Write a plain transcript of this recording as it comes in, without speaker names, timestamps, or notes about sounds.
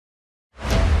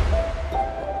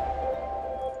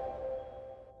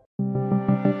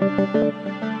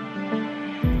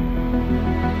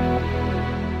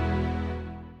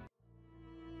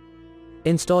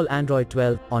Install Android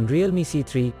 12 on Realme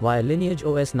C3 via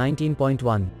LineageOS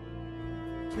 19.1.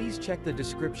 Please check the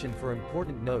description for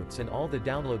important notes and all the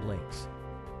download links.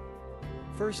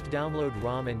 First download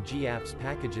ROM and GApps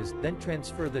packages, then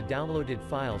transfer the downloaded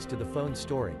files to the phone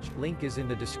storage. Link is in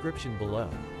the description below.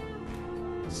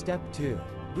 Step 2.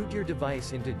 Boot your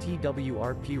device into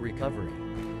TWRP recovery.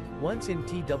 Once in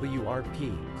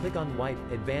TWRP, click on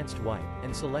Wipe, Advanced Wipe,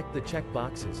 and select the check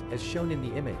boxes, as shown in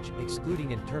the image, excluding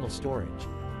internal storage.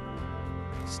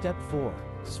 Step 4.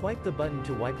 Swipe the button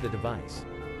to wipe the device.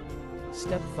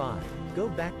 Step 5. Go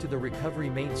back to the recovery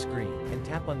main screen, and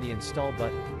tap on the Install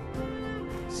button.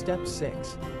 Step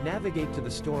 6. Navigate to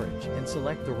the storage, and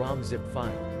select the ROM zip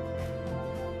file.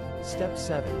 Step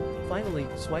 7. Finally,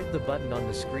 swipe the button on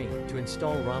the screen, to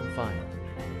install ROM file.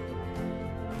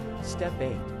 Step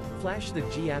 8. Flash the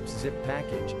GApps zip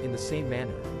package, in the same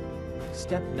manner.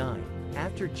 Step 9.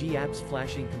 After GApps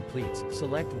flashing completes,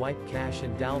 select Wipe Cache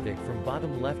and Dalvik from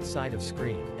bottom left side of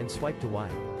screen, and swipe to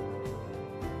wipe.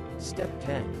 Step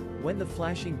 10. When the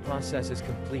flashing process is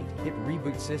complete, hit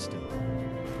Reboot System.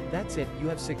 That's it, you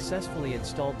have successfully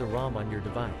installed the ROM on your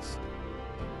device.